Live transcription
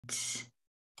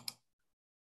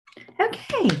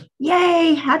Okay,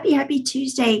 yay, happy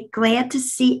Tuesday. Glad to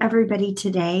see everybody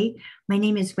today. My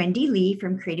name is Wendy Lee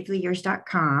from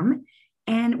CreativeLeeYours.com,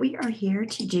 and we are here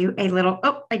to do a little,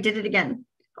 oh, I did it again.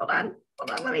 Hold on,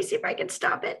 let me see if I can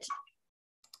stop it.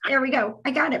 There we go. I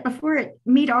got it before it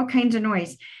made all kinds of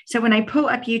noise. So when I pull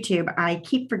up YouTube, I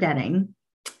keep forgetting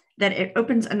that it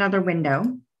opens another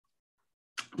window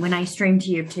when I stream to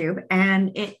YouTube,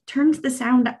 and it turns the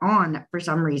sound on for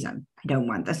some reason. I don't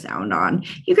want the sound on.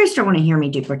 You guys don't want to hear me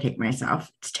duplicate myself.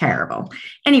 It's terrible.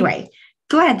 Anyway,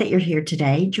 glad that you're here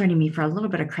today, joining me for a little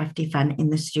bit of crafty fun in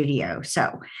the studio.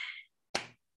 So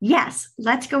yes,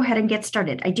 let's go ahead and get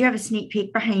started. I do have a sneak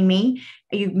peek behind me.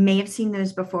 You may have seen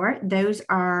those before. Those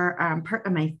are part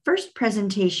of my first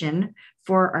presentation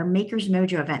for our Makers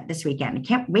Mojo event this weekend. I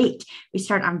can't wait. We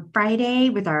start on Friday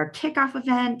with our kickoff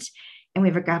event, and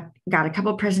we've got a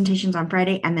couple of presentations on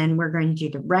Friday, and then we're going to do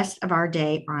the rest of our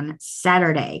day on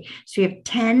Saturday. So we have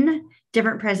 10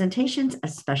 different presentations, a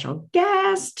special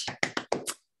guest.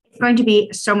 It's going to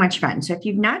be so much fun. So if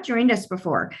you've not joined us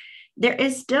before, there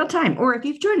is still time, or if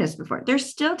you've joined us before, there's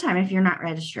still time if you're not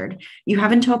registered. You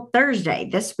have until Thursday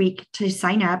this week to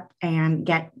sign up and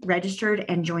get registered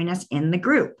and join us in the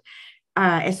group.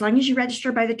 As long as you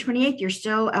register by the 28th, you're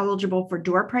still eligible for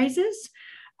door prizes.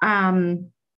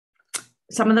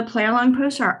 Some of the play along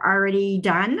posts are already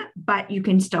done, but you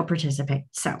can still participate.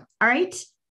 So, all right,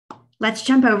 let's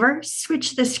jump over,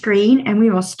 switch the screen, and we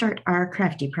will start our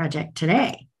crafty project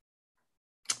today.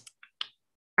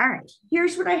 All right,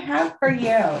 here's what I have for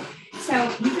you.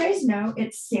 So you guys know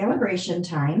it's Saleabration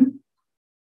time.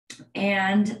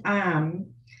 And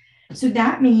so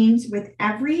that means with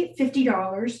every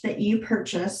 $50 that you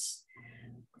purchase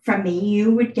from me,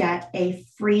 you would get a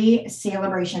free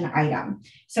Saleabration item.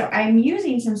 So I'm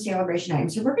using some Saleabration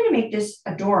items. So we're going to make this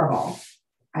adorable.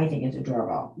 I think it's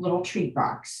adorable. Little treat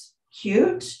box.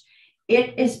 Cute.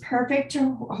 It is perfect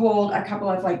to hold a couple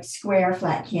of like square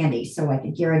flat candies. So like a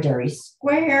Ghirardelli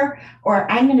square, or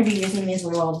I'm going to be using these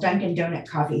little Dunkin' Donut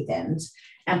coffee thins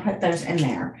and put those in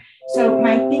there. So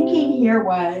my thinking here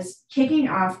was kicking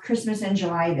off Christmas in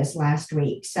July this last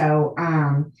week. So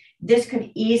this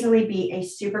could easily be a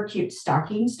super cute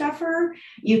stocking stuffer.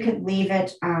 You could leave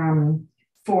it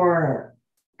for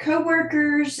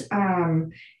coworkers.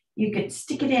 You could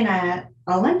stick it in a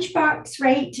lunchbox,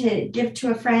 right, to give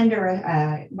to a friend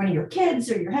or one of your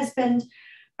kids or your husband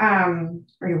or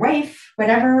your wife,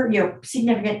 whatever, your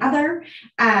significant other.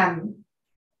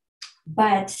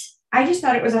 But I just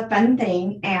thought it was a fun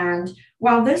thing. And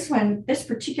while this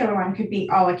particular one could be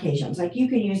all occasions, like you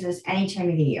can use this any time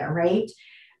of the year, right?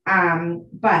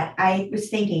 But I was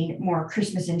thinking more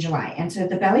Christmas in July. And so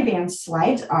the belly band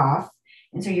slides off.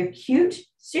 And so your cute,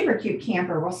 super cute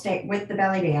camper will stay with the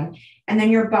belly band. And then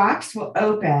your box will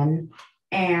open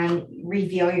and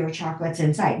reveal your chocolates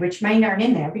inside, which mine aren't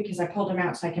in there because I pulled them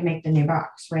out so I can make the new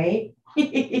box, right?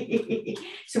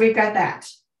 So we've got that.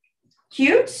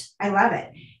 Cute. I love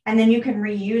it. And then you can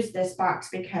reuse this box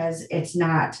because it's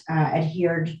not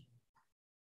adhered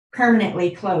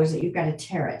permanently closed that you've got to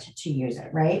tear it to use it,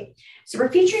 right? So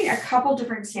we're featuring a couple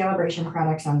different Saleabration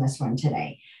products on this one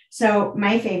today. So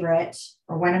my favorite,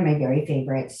 or one of my very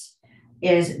favorites,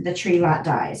 is the Tree Lot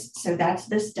dies. So that's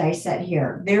this die set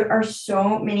here. There are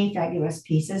so many fabulous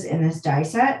pieces in this die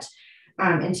set.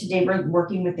 And today we're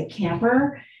working with the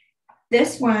camper.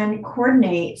 This one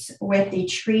coordinates with the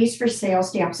Trees for Sale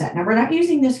stamp set. Now we're not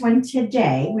using this one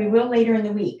today. We will later in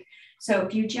the week. So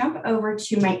if you jump over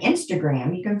to my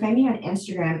Instagram, you can find me on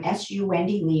Instagram, SU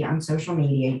Wendy Lee on social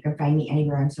media. You can find me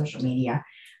anywhere on social media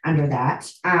under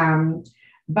that.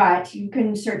 But you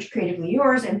can search Creatively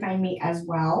Yours and find me as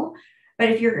well. But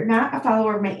if you're not a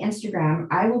follower of my Instagram,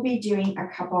 I will be doing a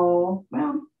couple,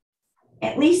 well,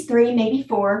 at least 3, maybe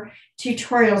 4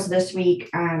 tutorials this week,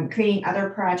 creating other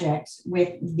projects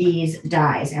with these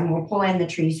dies. And we'll pull in the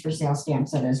Trees for Sale stamp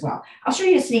set as well. I'll show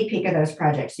you a sneak peek of those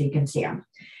projects so you can see them.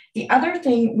 The other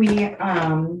thing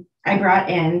I brought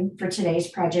in for today's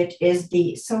project is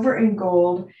the Silver and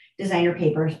Gold Designer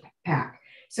Paper Pack.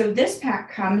 So this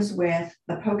pack comes with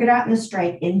the polka dot and the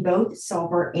stripe in both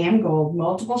silver and gold,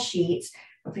 multiple sheets.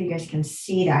 Hopefully you guys can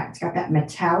see that. It's got that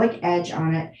metallic edge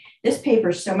on it. This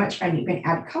paper is so much fun. You can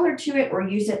add color to it or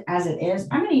use it as it is.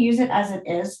 I'm going to use it as it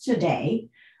is today,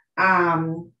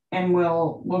 and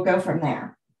we'll go from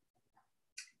there.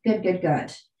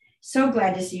 Good. So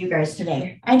glad to see you guys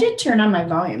today. I did turn on my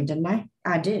volume, didn't I?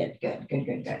 I did. Good.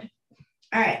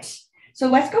 All right. So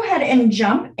let's go ahead and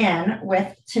jump in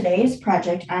with today's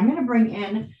project. I'm going to bring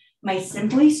in my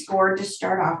Simply Scored to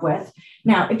start off with.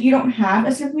 Now, if you don't have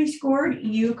a Simply Scored,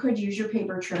 you could use your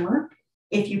paper trimmer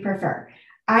if you prefer.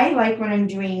 I like when I'm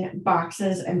doing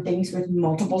boxes and things with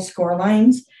multiple score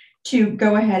lines to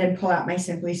go ahead and pull out my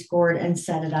Simply Scored and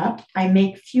set it up. I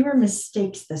make fewer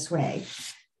mistakes this way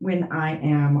when I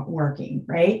am working,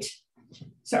 right?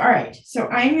 So, all right, so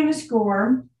I'm going to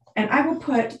score, and I will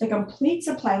put the complete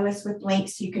supply list with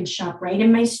links so you can shop right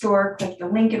in my store. Click the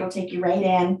link, it'll take you right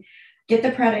in, get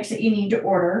the products that you need to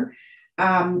order.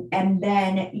 And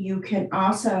then you can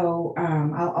also,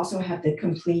 I'll also have the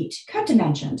complete cut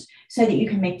dimensions so that you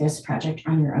can make this project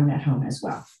on your own at home as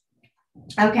well.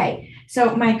 Okay,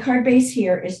 so my card base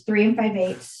here is 3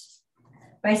 5/8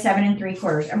 by 7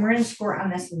 3/4. And we're going to score on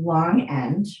this long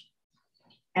end.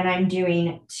 And I'm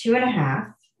doing 2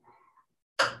 1/2,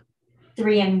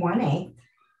 3 1/8.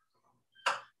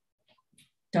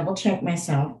 Double check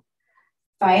myself.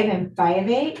 5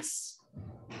 5/8.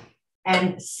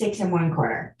 And 6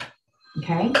 1/4.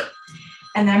 Okay.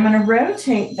 And then I'm going to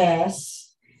rotate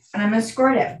this and I'm going to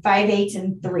score it at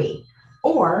 5/8 3.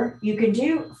 Or you could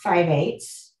do 5/8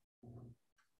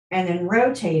 and then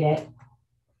rotate it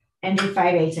and do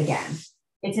 5/8 again.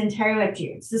 It's entirely up to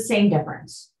you. It's the same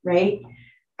difference, right?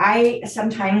 I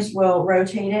sometimes will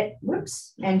rotate it,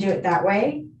 whoops, and do it that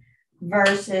way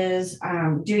versus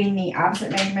doing the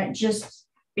opposite measurement just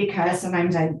because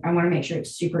sometimes I want to make sure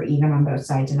it's super even on both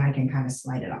sides and I can kind of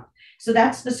slide it off. So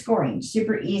that's the scoring,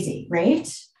 super easy, right?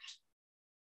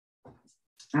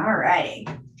 All righty.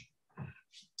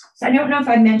 So I don't know if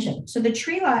I mentioned, so the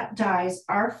tree lot dies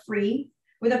are free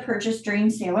with a purchase during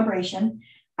Saleabration.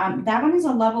 That one is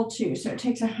a level 2, so it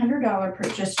takes a $100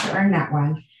 purchase to earn that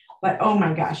one. But oh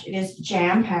my gosh, it is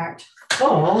jam-packed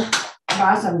full of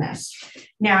awesomeness.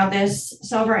 Now this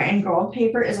silver and gold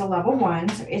paper is a level 1,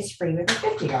 so it's free with a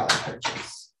 $50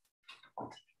 purchase.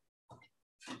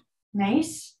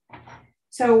 Nice.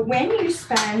 So when you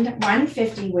spend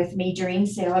 $150 with me during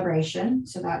Saleabration,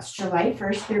 so that's July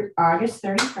 1st through August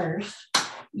 31st,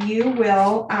 you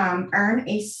will earn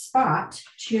a spot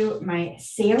to my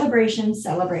Saleabration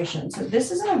celebration. So this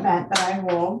is an event that I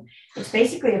hold. It's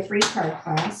basically a free card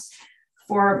class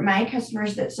for my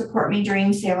customers that support me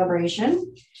during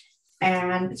Saleabration.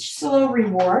 And it's just a little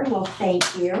reward, a little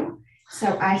thank you.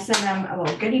 So I send them a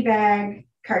little goodie bag,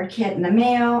 card kit in the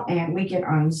mail, and we get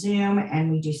on Zoom and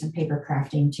we do some paper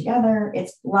crafting together.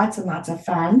 It's lots and lots of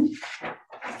fun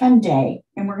day.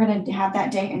 And we're going to have that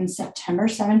day in September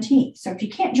 17th. So if you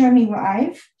can't join me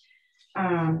live,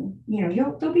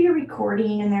 there'll be a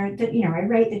recording and I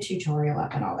write the tutorial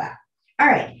up and all that. All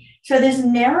right. So this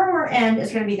narrower end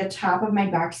is going to be the top of my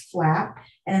box flap.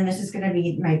 And then this is going to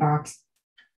be my box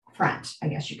front, I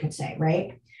guess you could say,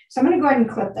 right? So I'm going to go ahead and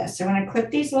clip this. So I'm going to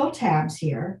clip these little tabs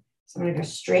here. So I'm going to go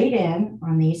straight in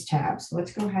on these tabs. So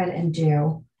let's go ahead and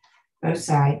do both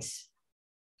sides.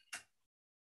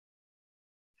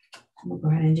 We'll go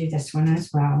ahead and do this one as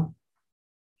well.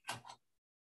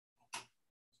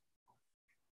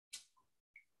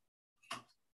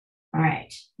 All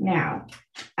right, now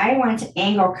I want to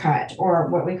angle cut or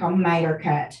what we call miter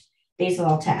cut these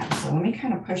little tabs. So let me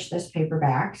kind of push this paper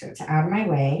back so it's out of my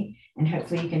way and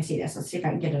hopefully you can see this. Let's see if I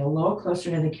can get it a little closer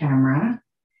to the camera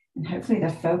and hopefully the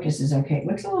focus is okay. It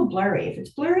looks a little blurry. If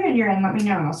it's blurry on your end, let me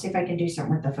know. I'll see if I can do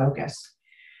something with the focus.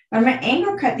 But I'm going to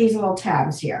angle cut these little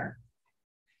tabs here.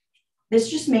 This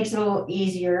just makes it a little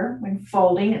easier when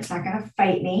folding. It's not going to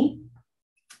fight me.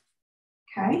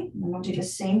 Okay, and then we'll do the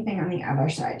same thing on the other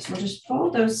side. So we'll just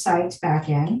fold those sides back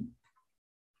in,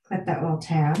 clip that little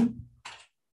tab.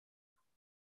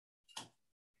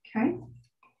 Okay,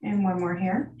 and one more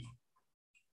here.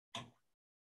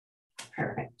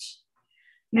 Perfect.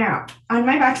 Now, on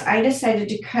my box, I decided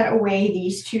to cut away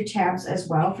these 2 tabs as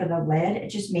well for the lid. It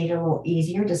just made it a little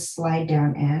easier to slide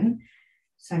down in.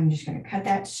 So I'm just going to cut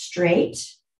that straight.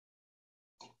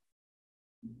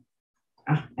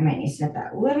 Oh, I might need to set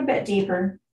that a little bit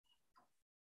deeper.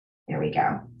 There we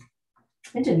go.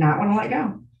 I did not want to let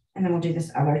go. And then we'll do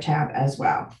this other tab as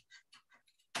well.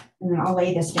 And then I'll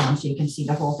lay this down so you can see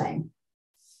the whole thing.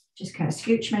 Just kind of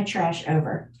scooch my trash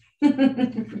over.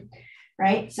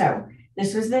 Right? So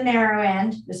this was the narrow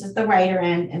end. This is the wider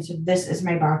end. And so this is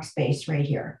my box base right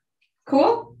here.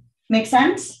 Cool? Make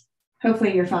sense?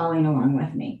 Hopefully you're following along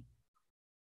with me.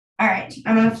 All right,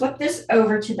 I'm going to flip this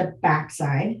over to the back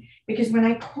side because when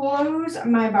I close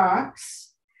my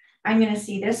box, I'm going to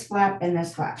see this flap and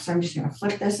this flap. So I'm just going to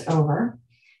flip this over.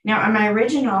 Now on my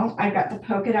original, I've got the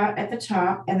polka dot at the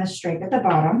top and the stripe at the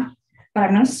bottom, but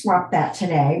I'm going to swap that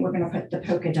today. We're going to put the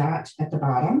polka dot at the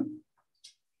bottom.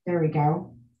 There we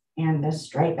go. And the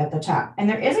stripe at the top. And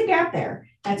there is a gap there.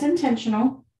 That's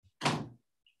intentional.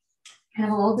 Kind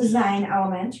of a little design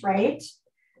element, right?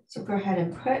 So go ahead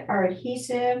and put our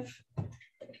adhesive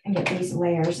and get these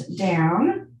layers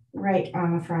down right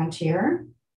on the front here.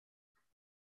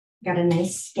 Got a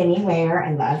nice skinny layer.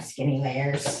 I love skinny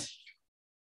layers.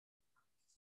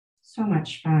 So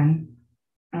much fun.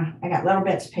 I got little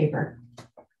bits of paper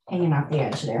hanging off the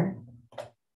edge there.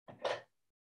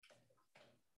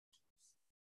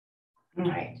 All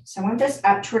right, so I want this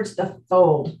up towards the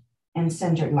fold and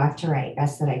centered left to right,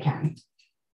 best that I can.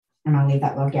 And I'll leave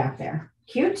that little gap there.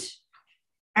 Cute.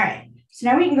 All right, so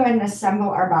now we can go ahead and assemble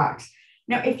our box.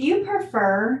 Now, if you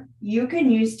prefer, you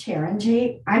can use tear and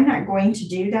tape. I'm not going to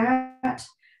do that,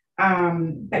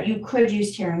 but you could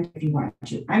use tear and tape if you want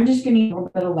to. I'm just going to use a little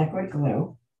bit of liquid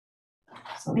glue.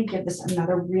 So let me give this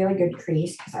another really good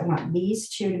crease because I want these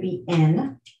two to be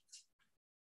in.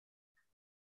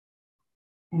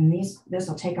 And this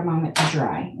will take a moment to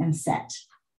dry and set.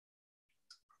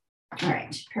 All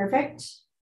right, perfect.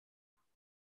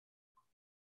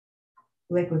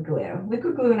 Liquid glue.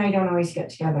 Liquid glue and I don't always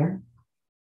get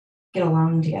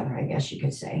along together, I guess you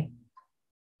could say.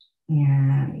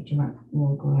 And we do want a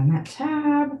little glue on that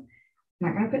tab. I'm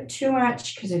not going to put too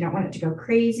much because I don't want it to go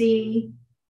crazy.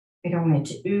 I don't want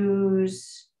it to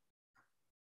ooze.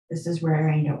 This is where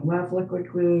I don't love liquid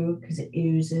glue because it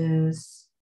oozes.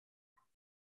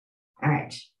 All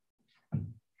right.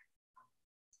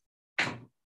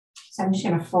 So I'm just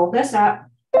going to fold this up.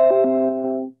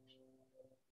 And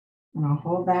I'll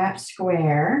hold that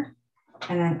square.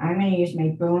 And then I'm going to use my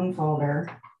bone folder.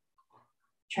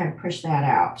 Try to push that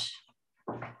out.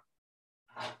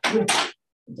 It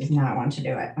does not want to do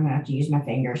it. I'm going to have to use my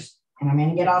fingers. And I'm going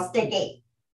to get all sticky.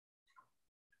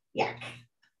 Yuck.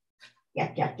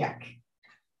 Yuck, yuck, yuck.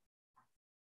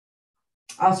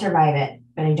 I'll survive it,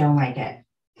 but I don't like it.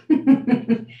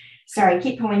 Sorry,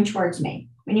 keep pulling towards me.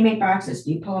 When you make boxes,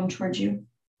 do you pull them towards you?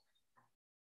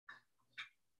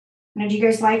 Now, do you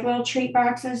guys like little treat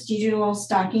boxes? Do you do little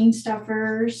stocking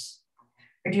stuffers?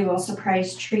 Or do little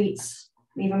surprise treats?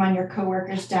 Leave them on your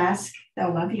coworker's desk.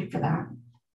 They'll love you for that.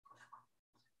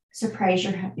 Surprise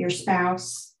your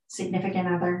spouse, significant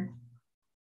other.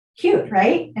 Cute,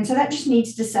 right? And so that just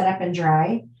needs to set up and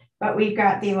dry. But we've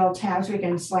got the little tabs we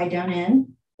can slide down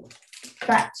in.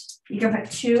 But you can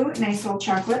put two nice little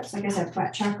chocolates. Like I said,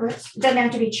 flat chocolates. It doesn't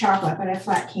have to be chocolate, but a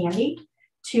flat candy.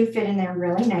 Two fit in there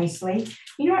really nicely.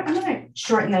 You know what? I'm going to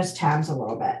shorten those tabs a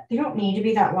little bit. They don't need to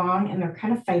be that long, and they're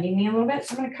kind of fighting me a little bit.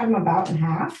 So I'm going to cut them about in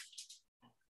half.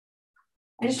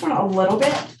 I just want a little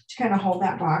bit to kind of hold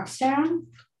that box down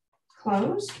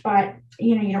closed, but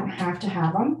you know, you don't have to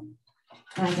have them.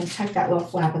 And I can tuck that little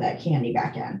flap of that candy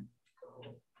back in.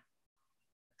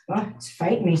 Oh, it's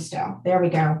fighting me still. There we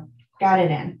go. Got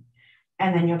it in.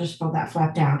 And then you'll just fold that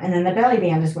flap down. And then the belly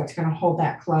band is what's going to hold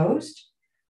that closed.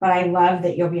 But I love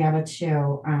that you'll be able to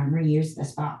reuse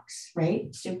this box,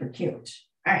 right? Super cute.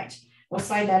 All right, we'll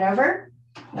slide that over.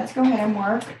 Let's go ahead and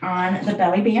work on the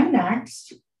belly band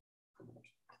next.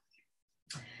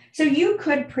 So you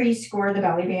could pre-score the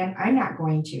belly band. I'm not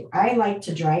going to. I like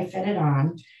to dry fit it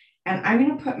on. And I'm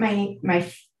going to put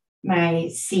my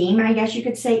seam, I guess you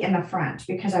could say, in the front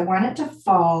because I want it to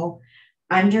fall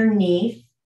underneath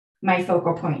my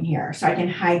focal point here. So I can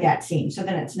hide that seam so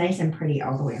that it's nice and pretty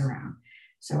all the way around.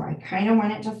 So I kind of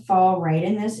want it to fall right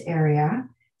in this area.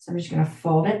 So I'm just going to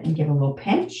fold it and give a little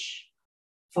pinch.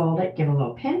 Fold it, give a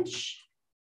little pinch.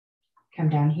 Come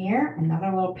down here,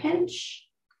 another little pinch.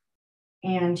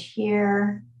 And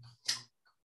here,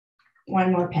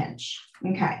 one more pinch.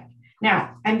 Okay.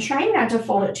 Now, I'm trying not to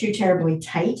fold it too terribly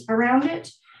tight around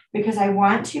it because I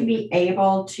want to be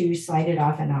able to slide it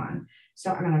off and on.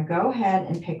 So I'm going to go ahead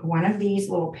and pick one of these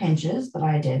little pinches that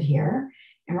I did here.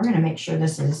 And we're going to make sure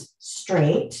this is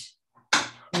straight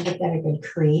and get that a good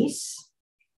crease.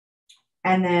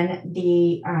 And then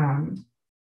the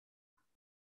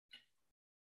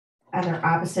other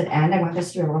opposite end, I want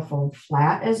this to be able to fold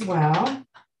flat as well.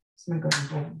 So I'm going to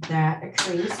go and give that a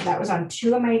crease. So that was on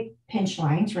two of my pinch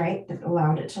lines, right, that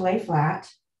allowed it to lay flat.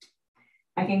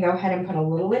 I can go ahead and put a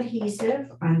little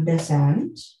adhesive on this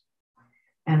end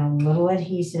and a little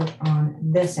adhesive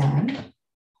on this end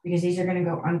because these are going to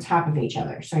go on top of each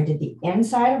other. So I did the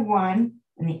inside of one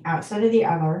and the outside of the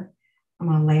other. I'm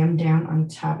going to lay them down on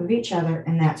top of each other,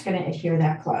 and that's going to adhere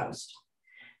that closed.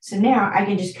 So now I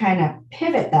can just kind of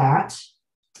pivot that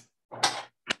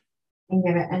and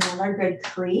give it another good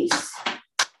crease.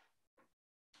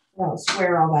 That'll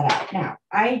square all that out. Now,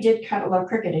 I did cut a little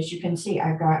crooked. As you can see,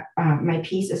 I've got my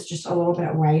piece is just a little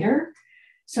bit wider.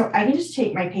 So I can just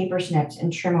take my paper snips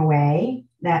and trim away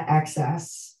that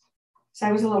excess. So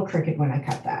I was a little crooked when I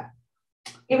cut that.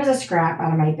 It was a scrap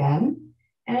out of my bin,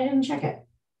 and I didn't check it.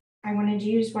 I wanted to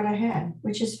use what I had,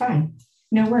 which is fine.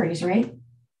 No worries, right?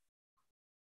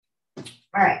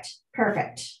 All right,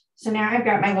 perfect. So now I've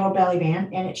got my little belly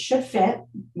band and it should fit.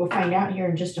 We'll find out here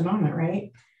in just a moment,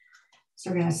 right? So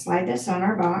we're going to slide this on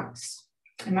our box.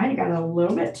 I might have got it a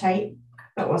little bit tight,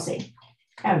 but we'll see.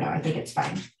 Oh no, I think it's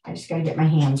fine. I just got to get my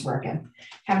hands working.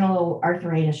 Having a little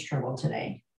arthritis trouble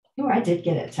today. Oh, I did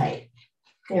get it tight.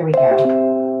 There we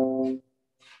go.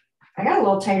 I got a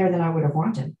little tighter than I would have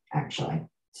wanted, actually.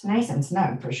 It's nice and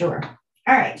snug for sure.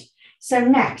 All right, so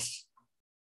next,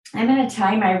 I'm going to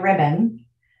tie my ribbon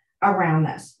around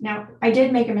this. Now, I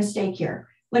did make a mistake here.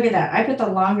 Look at that. I put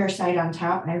the longer side on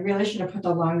top, and I really should have put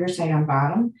the longer side on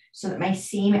bottom so that my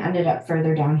seam ended up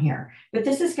further down here. But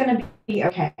this is going to be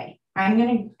okay. I'm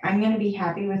going to be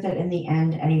happy with it in the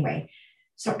end anyway.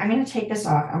 So I'm going to take this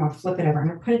off. I'm going to flip it over. I'm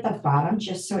going to put it at the bottom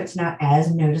just so it's not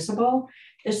as noticeable.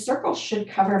 The circle should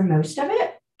cover most of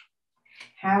it.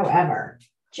 However,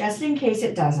 just in case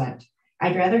it doesn't,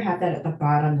 I'd rather have that at the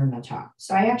bottom than the top.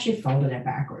 So I actually folded it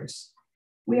backwards.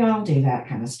 We all do that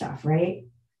kind of stuff, right?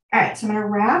 All right, so I'm going to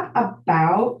wrap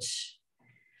about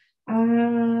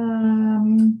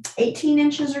 18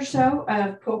 inches or so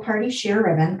of Pool Party sheer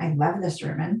ribbon. I love this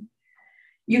ribbon.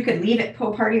 You could leave it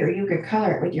Pool Party or you could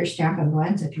color it with your Stampin'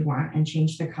 Blends if you want and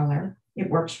change the color. It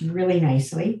works really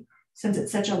nicely since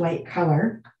it's such a light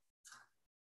color.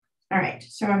 All right,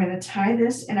 so I'm going to tie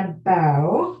this in a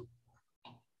bow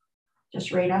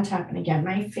just right on top. And again,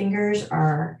 my fingers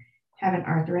are having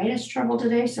arthritis trouble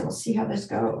today, so we'll see how this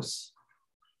goes.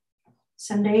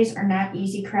 Some days are not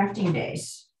easy crafting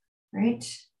days, right?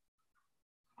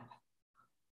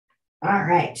 All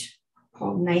right,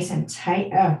 hold nice and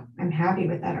tight. Oh, I'm happy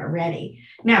with that already.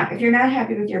 Now, if you're not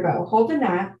happy with your bow, hold the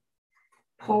knot,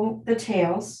 pull the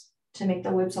tails to make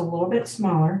the loops a little bit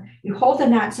smaller. You hold the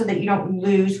knot so that you don't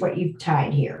lose what you've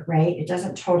tied here, right? It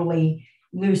doesn't totally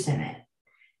loosen it.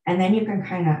 And then you can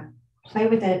kind of play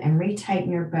with it and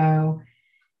retighten your bow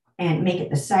and make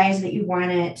it the size that you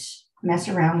want it. Mess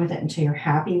around with it until you're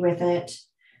happy with it.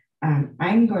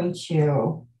 I'm going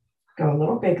to go a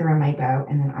little bigger on my bow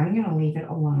and then I'm going to leave it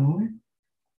alone.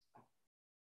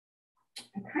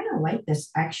 I kind of like this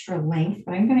extra length,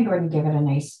 but I'm going to go ahead and give it a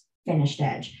nice finished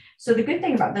edge. So the good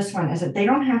thing about this one is that they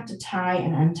don't have to tie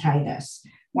and untie this.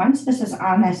 Once this is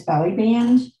on this belly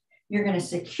band, you're going to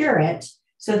secure it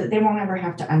so that they won't ever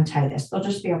have to untie this. They'll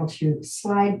just be able to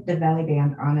slide the belly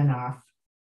band on and off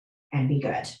and be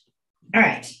good. All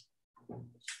right.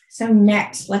 So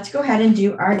next, let's go ahead and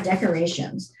do our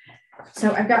decorations.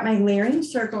 So I've got my layering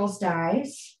circles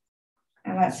dies.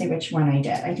 And let's see which one I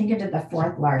did. I think I did the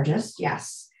fourth largest.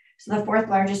 Yes. So the fourth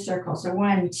largest circle. So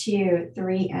 1, 2,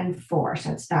 3, and 4.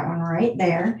 So it's that one right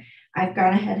there. I've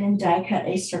gone ahead and die cut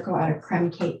a circle out of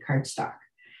Crumb Cake Cardstock.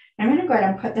 I'm going to go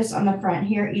ahead and put this on the front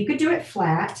here. You could do it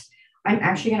flat. I'm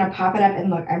actually going to pop it up and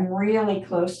look, I'm really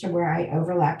close to where I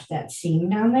overlapped that seam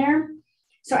down there.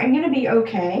 So I'm going to be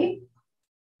okay.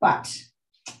 But,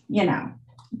 you know,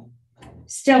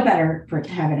 still better for it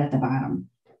to have it at the bottom.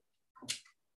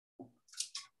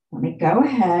 Let me go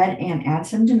ahead and add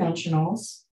some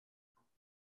dimensionals.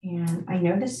 And I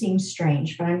know this seems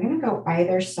strange, but I'm going to go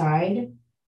either side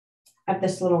of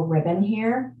this little ribbon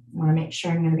here. I want to make sure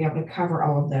I'm going to be able to cover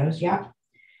all of those. Yep.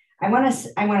 I want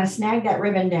to snag that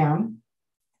ribbon down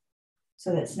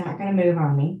so that it's not going to move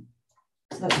on me.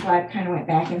 So that's why I kind of went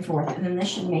back and forth. And then this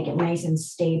should make it nice and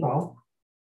stable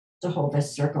to hold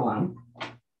this circle on.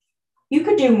 You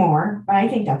could do more, but I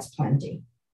think that's plenty.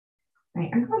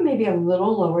 Right, I'm going maybe a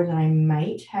little lower than I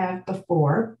might have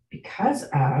before because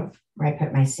of where I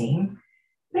put my seam,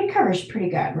 but it covers pretty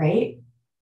good, right?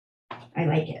 I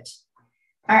like it.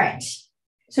 All right,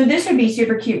 so this would be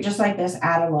super cute, just like this,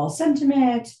 add a little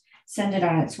sentiment, send it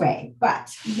on its way,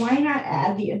 but why not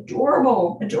add the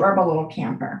adorable, adorable little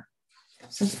camper?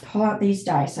 So let's pull out these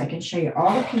dies so I can show you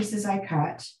all the pieces I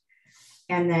cut.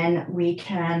 And then we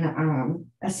can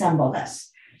assemble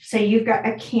this. So you've got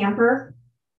a camper.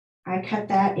 I cut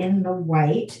that in the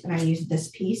white and I used this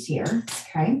piece here,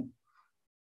 okay?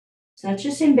 So that's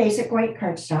just in basic white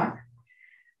cardstock.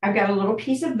 I've got a little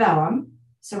piece of vellum.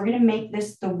 So we're gonna make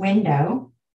this the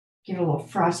window, give it a little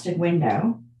frosted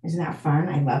window. Isn't that fun?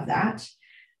 I love that.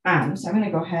 So I'm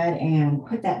gonna go ahead and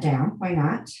put that down. Why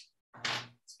not?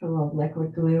 Let's put a little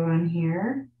liquid glue on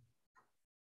here.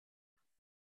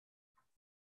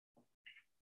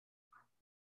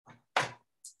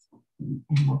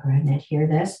 And we'll go ahead and adhere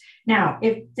this. Now,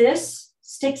 if this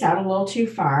sticks out a little too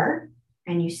far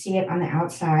and you see it on the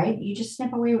outside, you just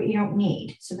snip away what you don't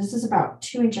need. So this is about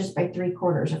 2 inches by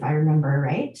 3/4, if I remember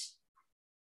right.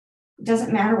 It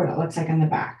doesn't matter what it looks like on the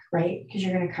back, right? Because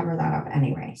you're going to cover that up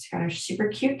anyway. It's got a super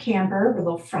cute camper with a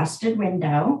little frosted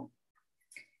window.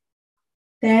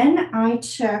 Then I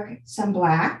took some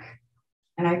black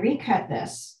and I recut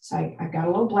this. So I've got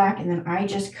a little black, and then I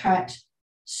just cut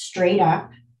straight up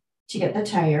to get the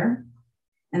tire.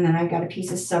 And then I've got a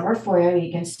piece of silver foil.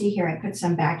 You can see here, I put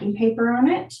some backing paper on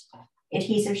it,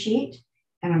 adhesive sheet,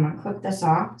 and I'm gonna clip this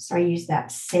off. So I use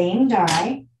that same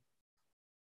die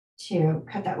to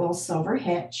cut that little silver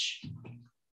hitch.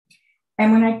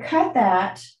 And when I cut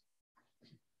that,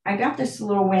 I got this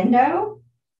little window.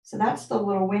 So that's the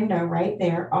little window right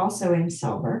there, also in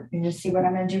silver. You're gonna see what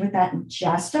I'm gonna do with that in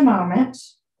just a moment,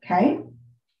 okay?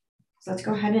 So let's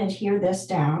go ahead and adhere this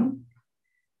down.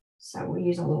 So we'll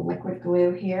use a little liquid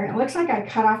glue here. It looks like I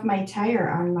cut off my tire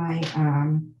on my,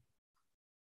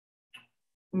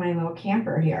 my little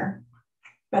camper here,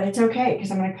 but it's okay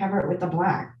because I'm going to cover it with the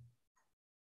black.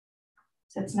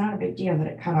 So it's not a big deal that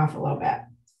it cut off a little bit.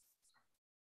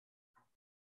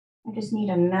 I just need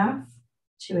enough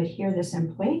to adhere this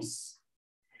in place.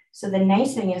 So the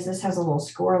nice thing is this has a little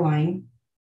score line,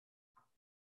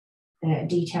 a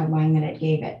detailed line that it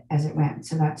gave it as it went.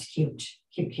 So that's cute,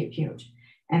 cute, cute, cute.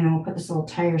 And then we'll put this little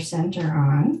tire center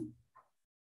on.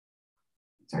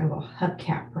 It's our little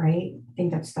hubcap, right? I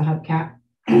think that's the hubcap.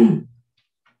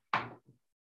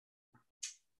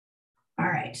 All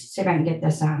right, see if I can get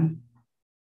this on.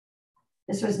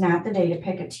 This was not the day to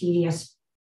pick a tedious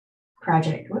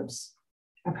project. Whoops,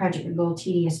 a project with little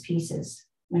tedious pieces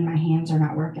when my hands are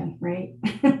not working, right?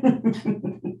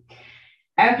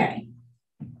 Okay,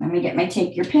 let me get my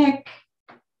take your pick.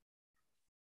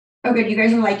 Oh, good. You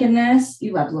guys are liking this?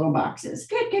 You love little boxes.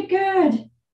 Good, good,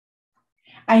 good.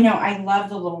 I know. I love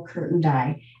the little curtain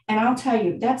die. And I'll tell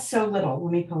you, that's so little.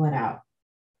 Let me pull it out.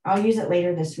 I'll use it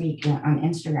later this week on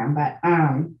Instagram. But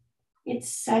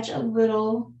it's such a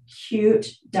little cute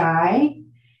die.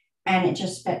 And it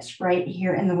just fits right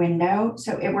here in the window.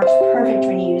 So it works perfect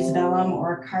when you use vellum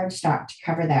or cardstock to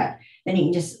cover that. Then you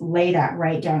can just lay that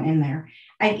right down in there.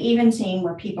 I've even seen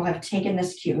where people have taken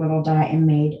this cute little die and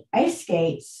made ice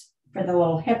skates for the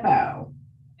little hippo.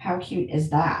 How cute is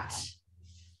that?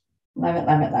 Love it,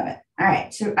 love it, love it. All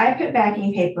right, so I put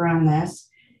backing paper on this.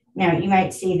 Now you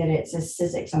might see that it says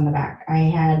Sizzix on the back. I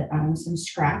had some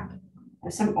scrap,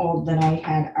 some old that I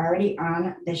had already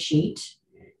on the sheet.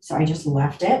 So I just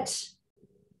left it.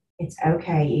 It's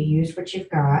okay, you use what you've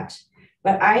got.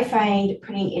 But I find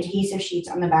putting adhesive sheets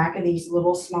on the back of these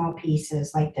little small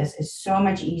pieces like this is so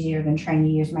much easier than trying to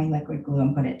use my liquid glue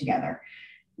and put it together.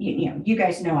 You know, you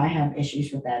guys know I have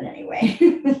issues with that anyway.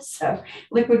 So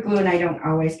liquid glue and I don't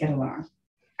always get along.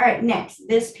 All right, next,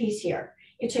 this piece here.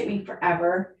 It took me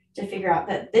forever to figure out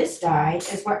that this die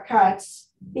is what cuts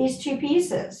these two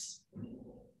pieces.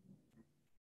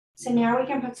 So now we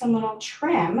can put some little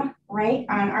trim right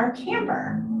on our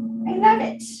camper. I love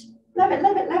it. Love it,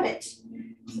 love it, love it.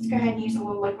 Let's go ahead and use a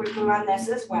little liquid glue on this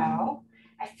as well.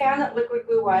 I found that liquid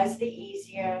glue was the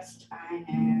easiest, I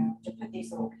know, to put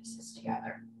these little pieces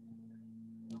together.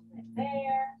 A little bit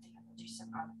there, I'll do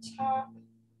some on the top.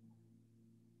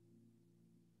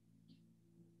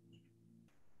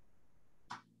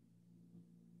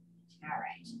 All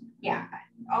right, yeah,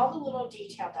 all the little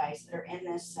detail dies that are in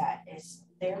this set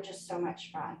they're just so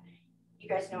much fun. You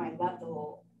guys know I love the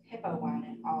little hippo one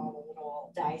and all the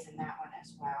little dies in that one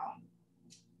as well.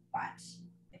 But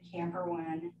the camper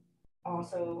one,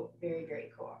 also very,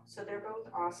 very cool. So they're both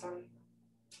awesome.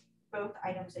 Both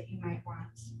items that you might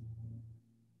want.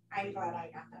 I'm glad I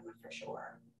got them for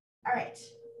sure. All right.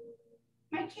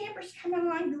 My camper's coming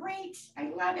along great.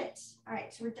 I love it. All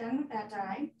right, so we're done with that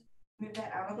die. Move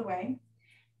that out of the way.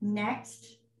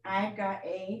 Next, I've got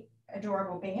a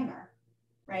adorable banner,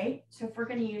 right? So if we're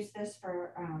going to use this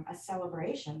for a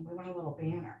celebration, we want a little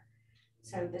banner.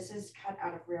 So this is cut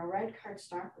out of real red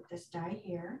cardstock with this die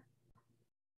here.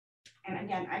 And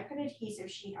again, I put adhesive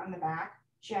sheet on the back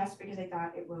just because I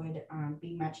thought it would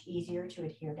be much easier to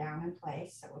adhere down in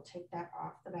place. So we'll take that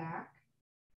off the back.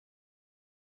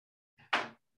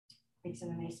 Makes it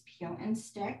a nice peel and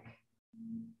stick.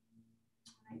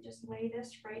 I just lay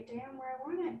this right down where I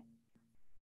want it.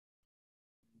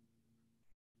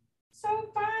 So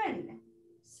fun.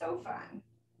 So fun.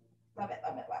 Love it,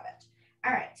 love it, love it.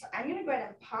 All right, so I'm gonna go ahead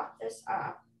and pop this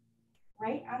up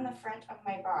right on the front of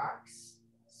my box.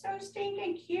 So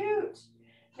stinking cute.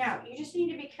 Now, you just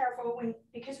need to be careful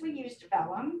because we used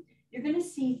vellum, you're gonna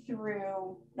see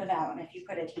through the vellum if you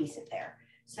put adhesive there.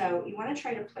 So you wanna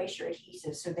try to place your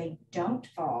adhesives so they don't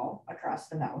fall across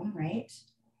the vellum, right?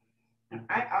 And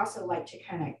I also like to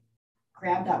kind of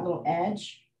grab that little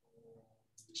edge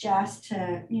just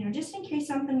to, just in case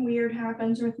something weird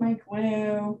happens with my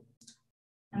glue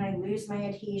and I lose my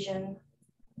adhesion,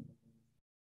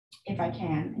 if I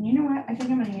can. And you know what? I think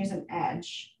I'm going to use an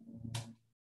edge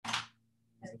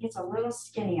because it gets a little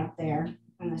skinny up there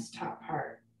on this top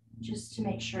part, just to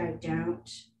make sure I don't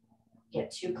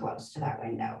get too close to that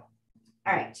window.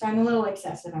 All right, so I'm a little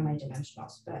excessive on my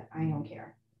dimensionals, but I don't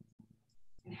care.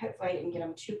 And hopefully I didn't get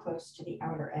them too close to the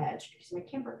outer edge because my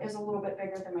camper is a little bit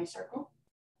bigger than my circle.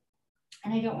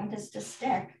 And I don't want this to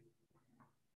stick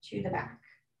to the back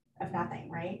of nothing,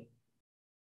 right?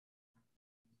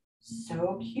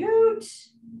 So cute.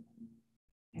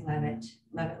 I love it,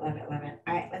 love it, love it, love it.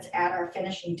 All right, let's add our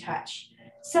finishing touch.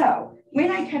 So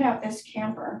when I cut out this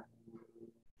camper,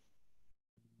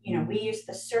 you know, we used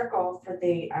the circle for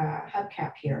the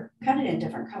hubcap here, cut it in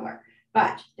different color,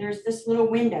 but there's this little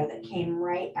window that came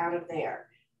right out of there.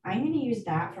 I'm going to use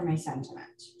that for my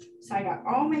sentiment. So I got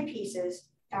all my pieces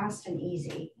fast and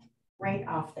easy right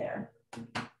off there.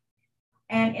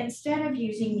 And instead of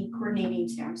using the coordinating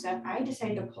stamp set, I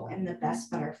decided to pull in the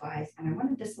best butterflies, and I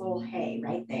wanted this little hay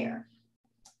right there.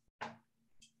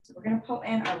 So we're going to pull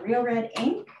in our real red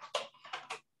ink.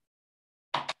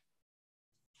 Get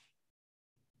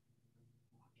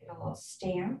a little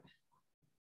stamp.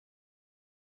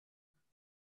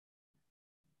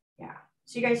 Yeah.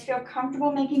 So you guys feel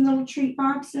comfortable making little treat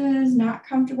boxes, not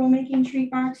comfortable making treat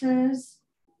boxes?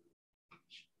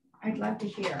 I'd love to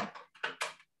hear.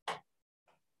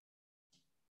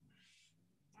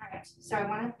 So I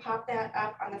want to pop that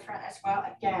up on the front as well.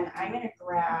 Again, I'm going to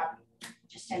grab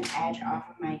just an edge off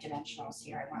of my dimensionals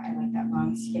here. I like that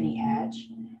long skinny edge.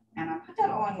 And I'll put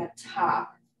that along the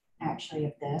top, actually,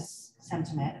 of this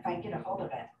sentiment, if I can get a hold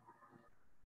of it.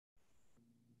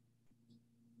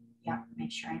 Yeah,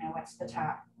 make sure I know what's the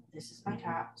top. This is my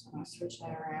top, so I'm going to switch that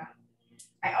around.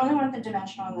 I only want the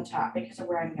dimensional on the top because of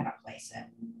where I'm going to place it.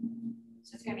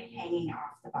 So it's going to be hanging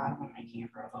off the bottom of my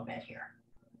camper a little bit here.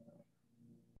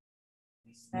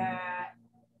 That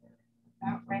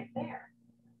about right there.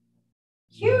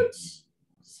 Cute,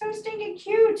 so stinking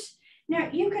cute. Now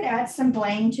you could add some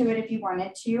bling to it if you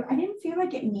wanted to. I didn't feel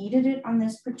like it needed it on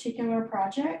this particular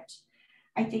project.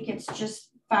 I think it's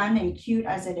just fun and cute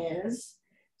as it is.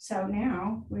 So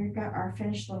now we've got our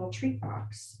finished little treat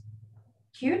box.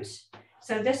 Cute.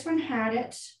 So this one had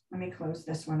it. Let me close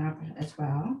this one up as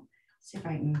well. See if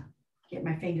I can get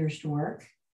my fingers to work.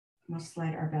 We'll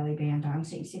slide our belly band on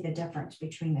so you can see the difference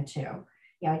between the two.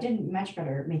 Yeah, I did much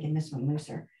better making this one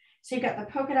looser. So you've got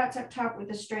the polka dots up top with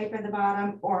the stripe at the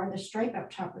bottom, or the stripe up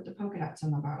top with the polka dots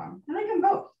on the bottom. I like them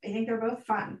both. I think they're both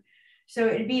fun. So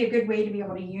it'd be a good way to be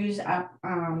able to use up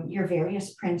your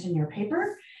various prints in your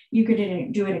paper. You could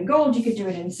do it in gold. You could do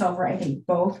it in silver. I think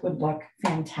both would look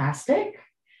fantastic.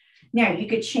 Now you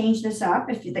could change this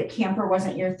up if the camper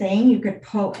wasn't your thing. You could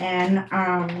pull in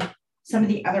some of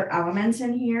the other elements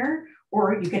in here,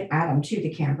 or you could add them to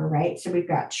the camper, right? So we've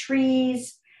got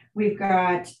trees, we've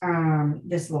got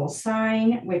this little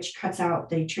sign, which cuts out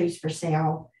the trees for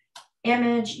sale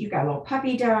image. You've got a little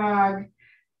puppy dog.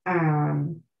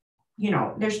 You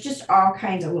know, there's just all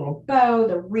kinds of little bow,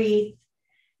 the wreath.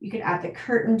 You could add the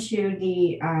curtain to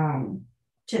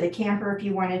the camper if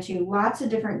you wanted to. Lots of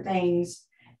different things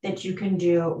that you can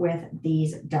do with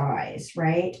these dies,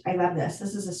 right? I love this.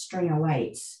 This is a string of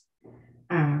lights.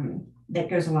 That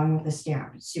goes along with the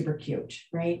stamp. It's super cute,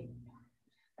 right?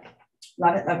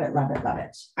 Love it, love it, love it, love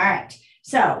it. All right.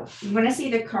 So you want to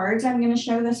see the cards I'm going to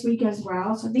show this week as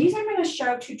well. So these I'm going to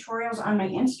show tutorials on my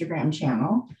Instagram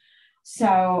channel.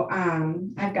 So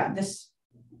I've got this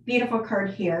beautiful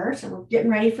card here. So we're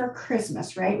getting ready for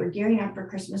Christmas, right? We're gearing up for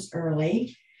Christmas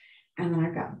early. And then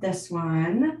I've got this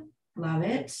one. Love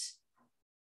it.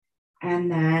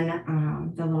 And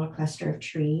then the little cluster of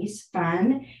trees,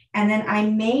 fun. And then I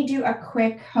may do a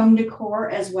quick home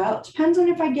decor as well. It depends on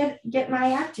if I get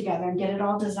my act together and get it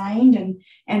all designed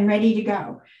and ready to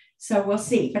go. So we'll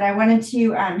see. But I wanted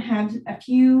to have a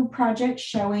few projects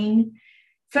showing,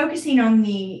 focusing on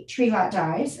the tree lot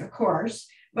dies, of course,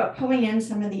 but pulling in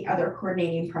some of the other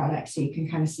coordinating products so you can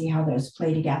kind of see how those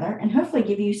play together and hopefully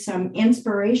give you some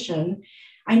inspiration.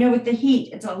 I know with the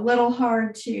heat, it's a little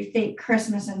hard to think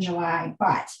Christmas in July,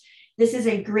 but this is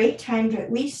a great time to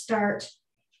at least start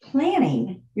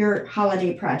planning your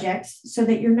holiday projects so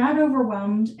that you're not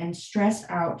overwhelmed and stressed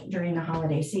out during the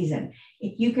holiday season.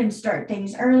 If you can start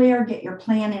things earlier, get your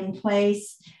plan in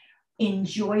place,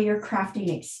 enjoy your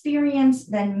crafting experience,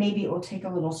 then maybe it will take a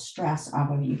little stress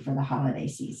off of you for the holiday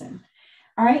season.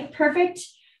 All right, perfect.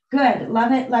 Good.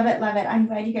 Love it, love it, love it. I'm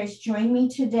glad you guys joined me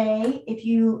today.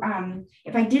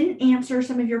 If I didn't answer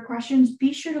some of your questions,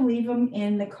 be sure to leave them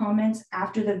in the comments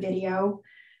after the video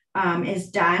is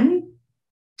done.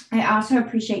 I also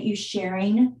appreciate you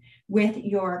sharing with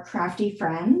your crafty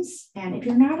friends. And if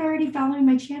you're not already following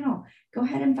my channel, go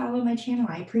ahead and follow my channel.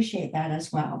 I appreciate that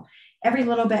as well. Every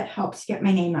little bit helps get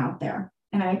my name out there.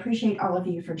 And I appreciate all of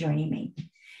you for joining me.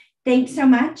 Thanks so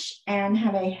much and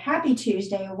have a happy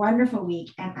Tuesday, a wonderful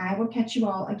week. And I will catch you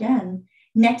all again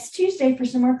next Tuesday for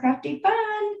some more crafty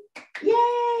fun. Yay!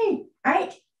 All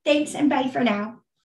right. Thanks and bye for now.